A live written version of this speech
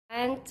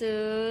1,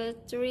 2,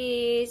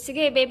 3.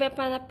 Sige, baby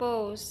pa na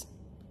pose.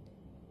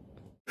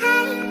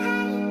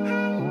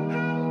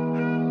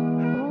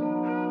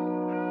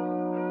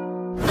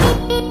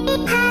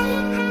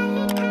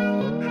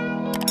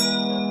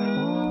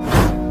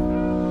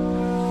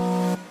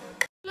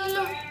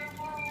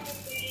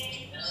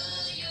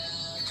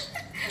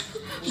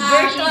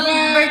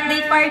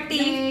 Birthday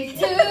party.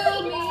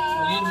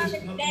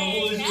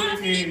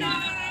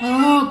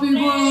 Happy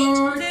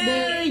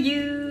birthday to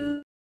you.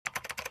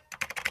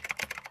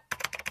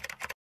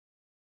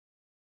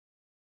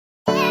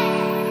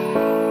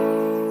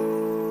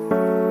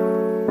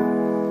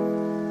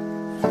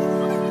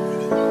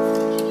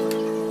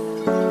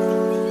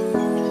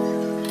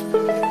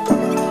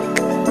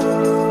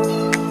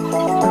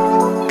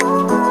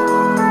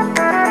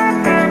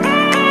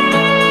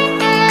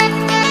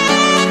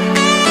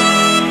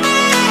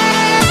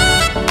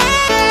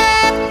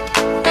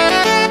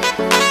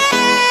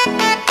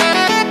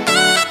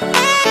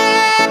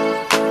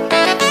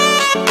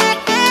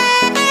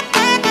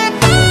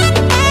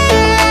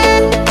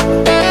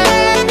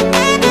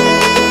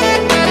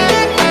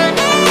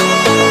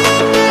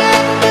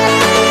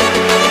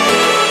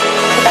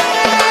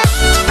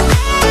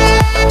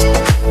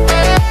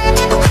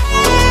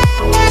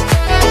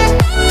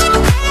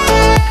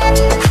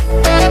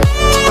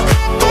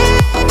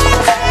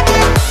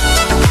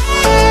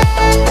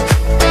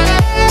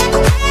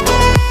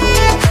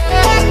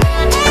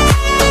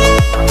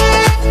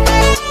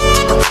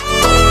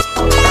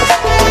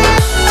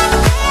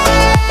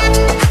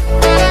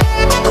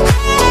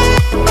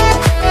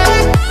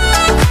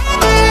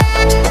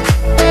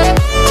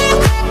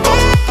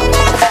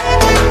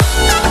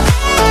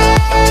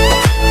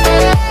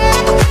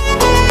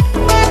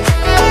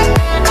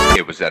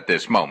 At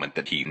this moment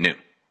that he knew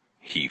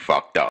he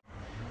fucked up.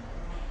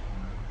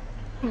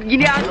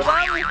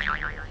 Ginagawa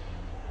mo.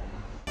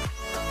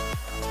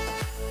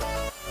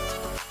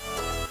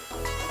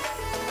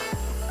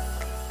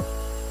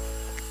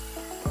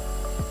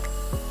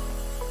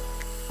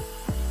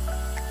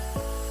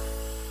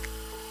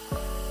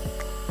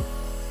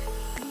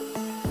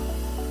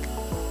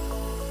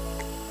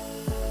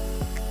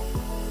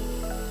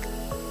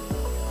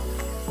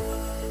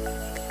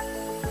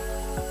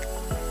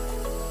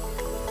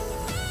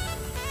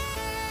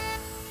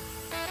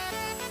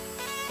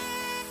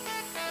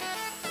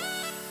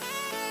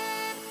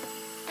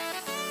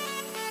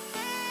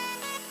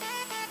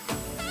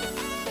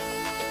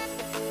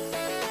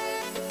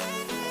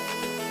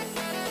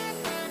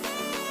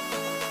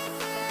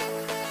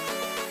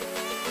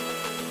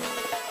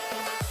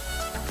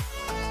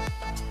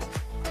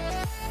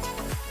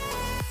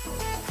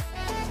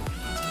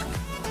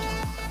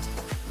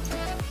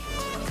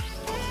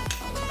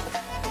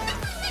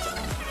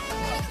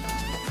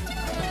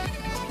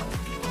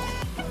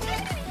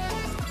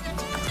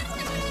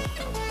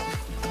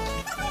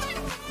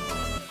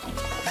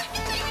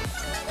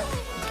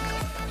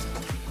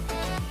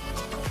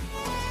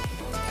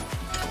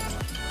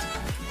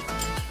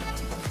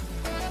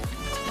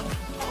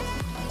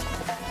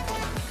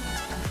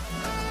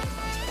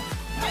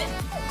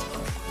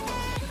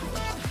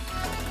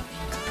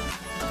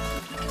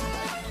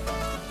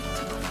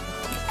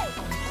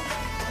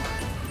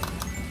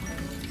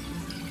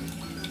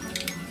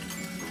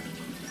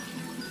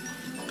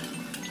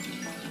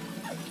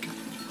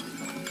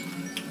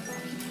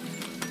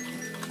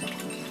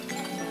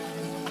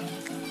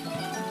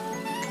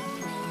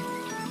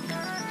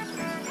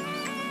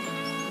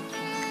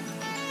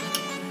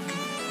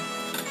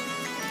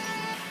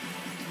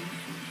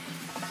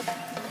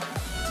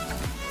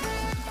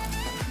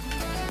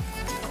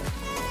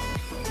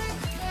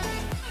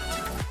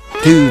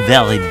 Two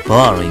very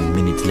boring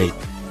minutes later.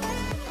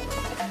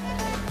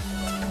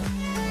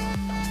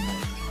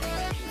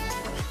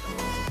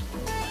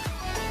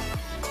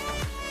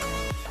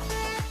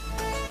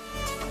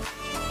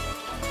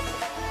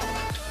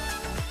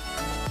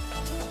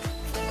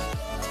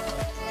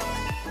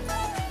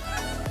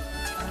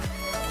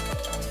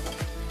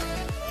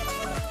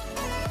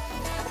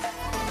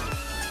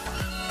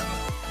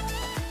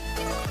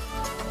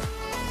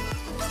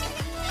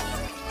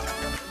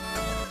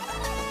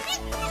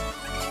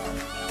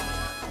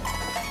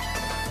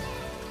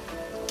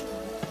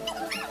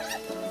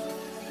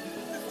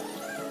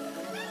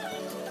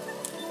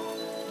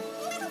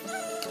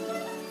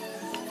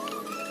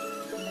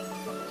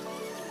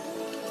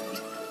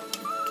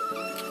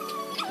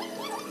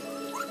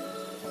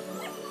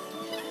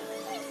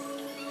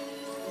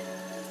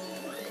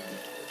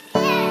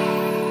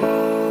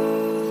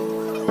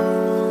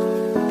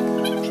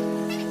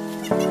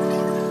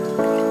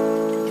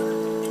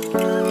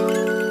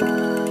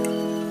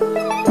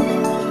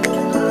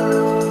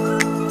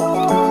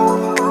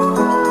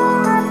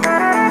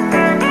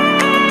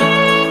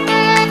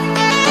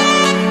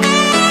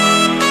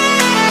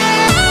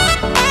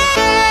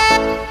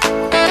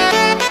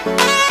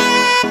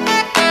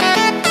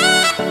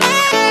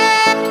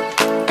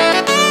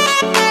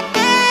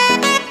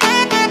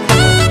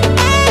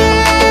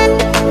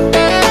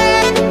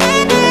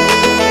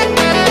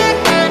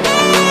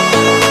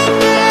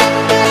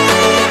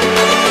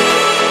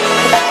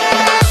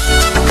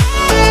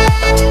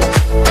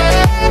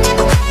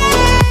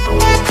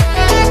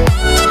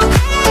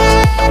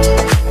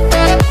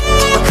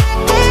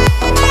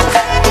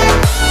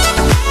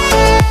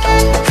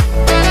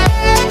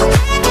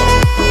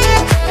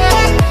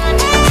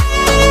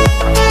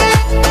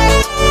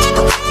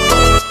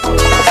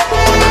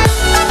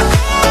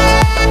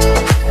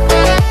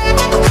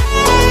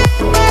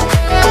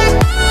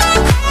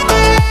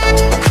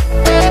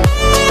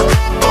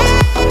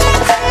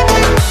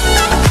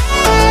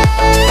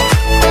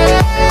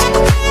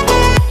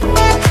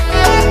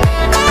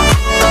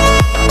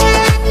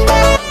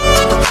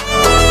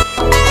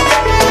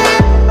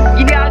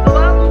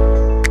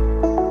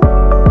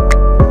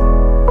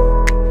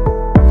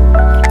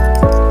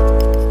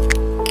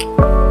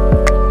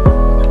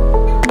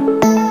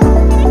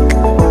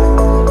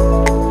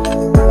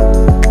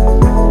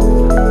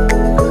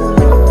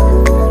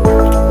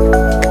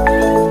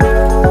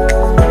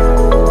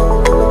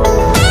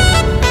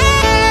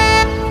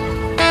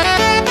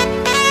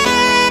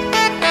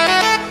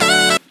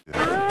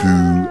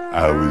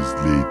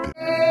 hours later.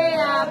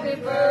 Happy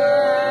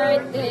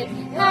birthday,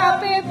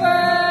 happy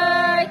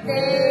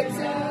birthday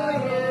to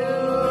you.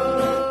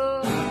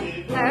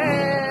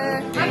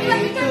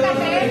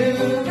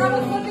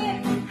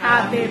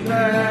 Happy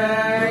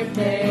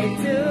birthday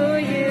to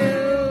you.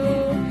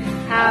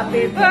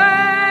 Happy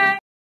birthday,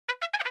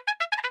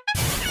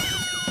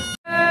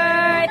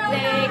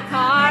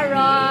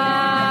 Carron.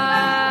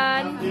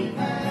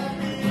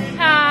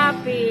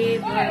 Happy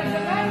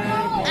birthday.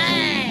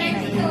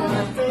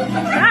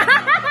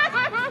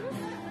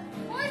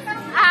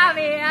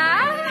 Happy,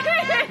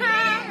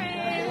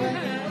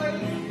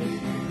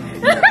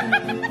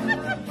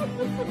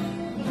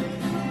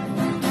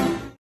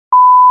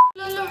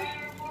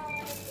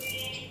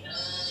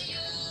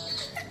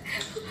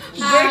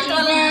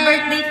 Virtual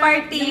birthday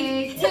party.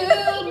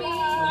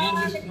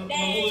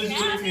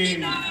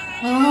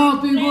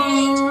 Happy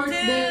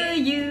birthday! To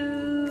you.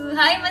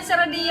 Hi,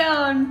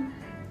 Mansaradion.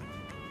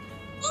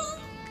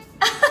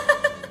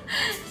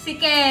 Si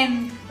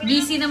Ken.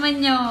 Busy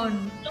naman yon.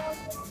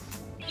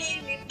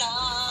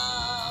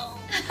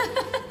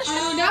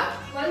 Ano daw?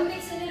 1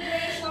 week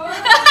celebration.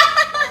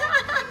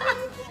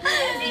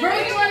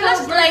 Virtual na,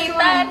 Plus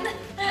lightan.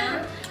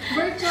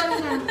 Virtual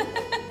na.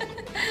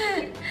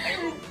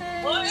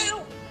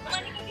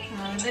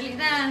 Dali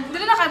na.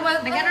 Dali na,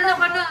 nag-ano na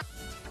ka na.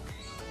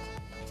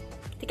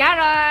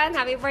 Carron,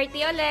 happy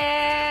birthday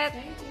ulit!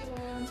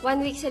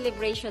 1 week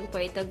celebration po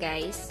ito,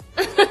 guys.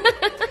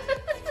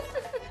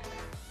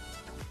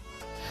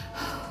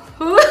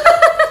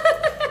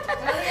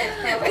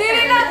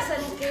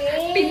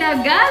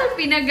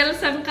 Pinagal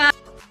sangka.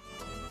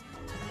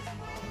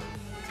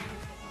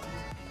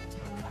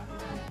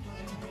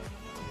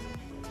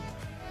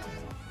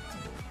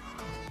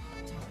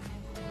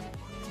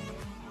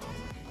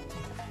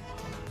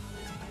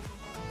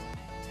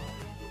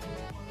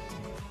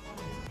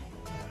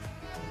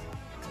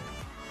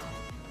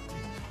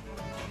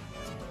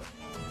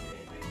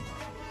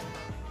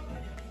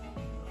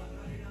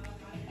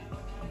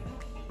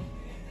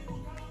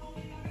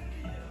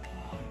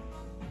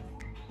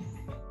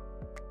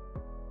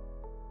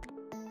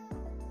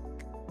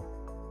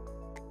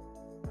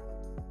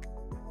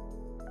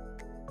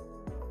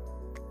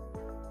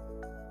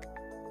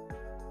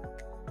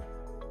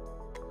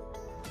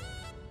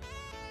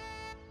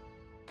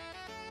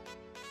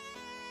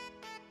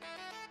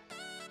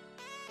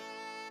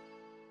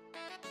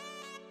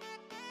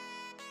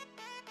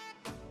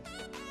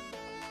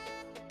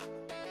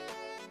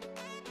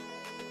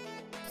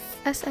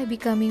 As I'm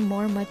becoming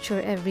more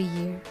mature every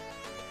year,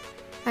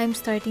 I'm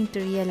starting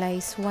to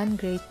realize one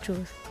great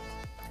truth.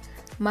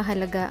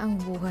 Mahalaga ang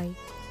buhay.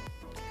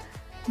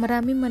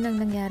 Marami man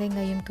ang nangyari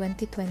ngayong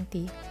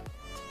 2020,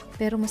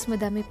 pero mas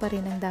madami pa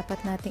rin ang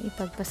dapat nating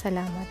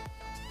ipagpasalamat.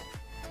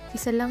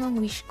 Isa lang ang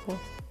wish ko.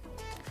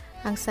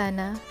 Ang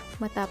sana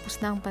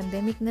matapos na ang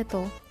pandemic na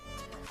to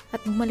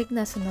at bumalik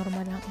na sa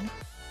normal lang.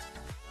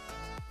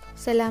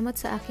 Salamat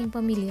sa aking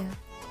pamilya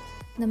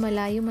na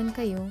malayo man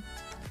kayo,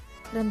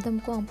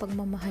 ramdam ko ang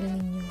pagmamahal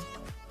ninyo.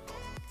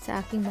 Sa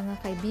aking mga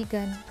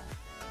kaibigan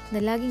na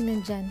laging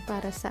nandyan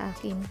para sa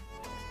akin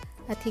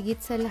at higit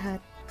sa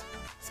lahat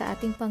sa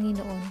ating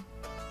Panginoon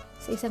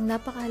sa isang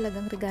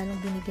napakahalagang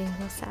regalong binigay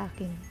niya sa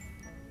akin.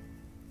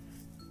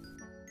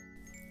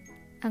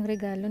 Ang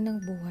regalo ng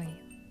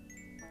buhay.